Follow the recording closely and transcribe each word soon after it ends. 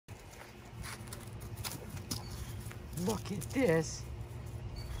Look at this.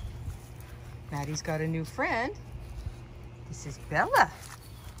 Maddie's got a new friend. This is Bella.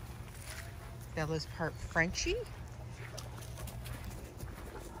 Bella's part Frenchie.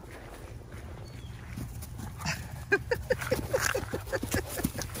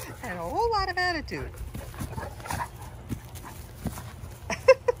 And a whole lot of attitude.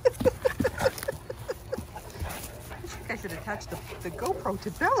 I should attach the GoPro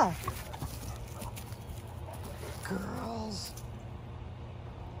to Bella. Girls,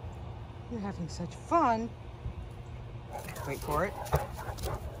 you're having such fun. Wait for it.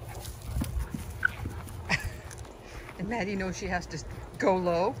 And Maddie knows she has to go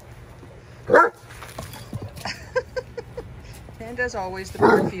low. And as always, the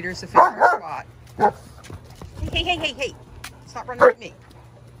bird feeder's a favorite spot. Hey. Stop running at me.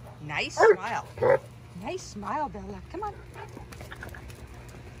 Nice smile. Nice smile, Bella. Come on.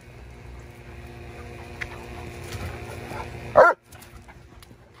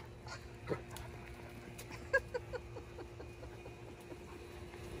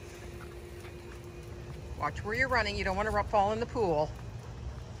 Watch where you're running. You don't want to fall in the pool.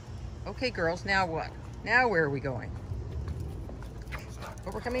 Okay, girls, now what? Now where are we going?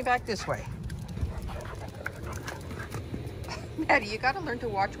 But we're coming back this way. Maddie, you got to learn to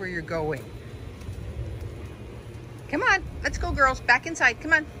watch where you're going. Come on, let's go, girls. Back inside.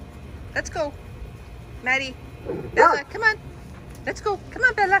 Come on. Let's go. Maddie, Bella, come on. Let's go. Come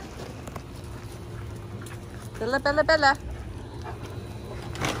on, Bella. Bella.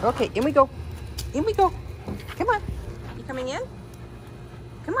 Okay, in we go. In we go. Come on. You coming in?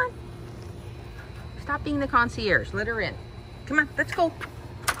 Come on. Stop being the concierge. Let her in. Come on, let's go.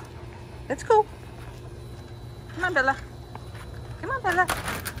 Let's go. Come on, Bella. Come on, Bella.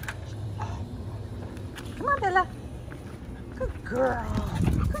 Come on, Bella. Good girl.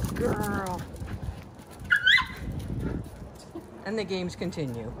 Good girl. And the games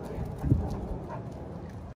continue.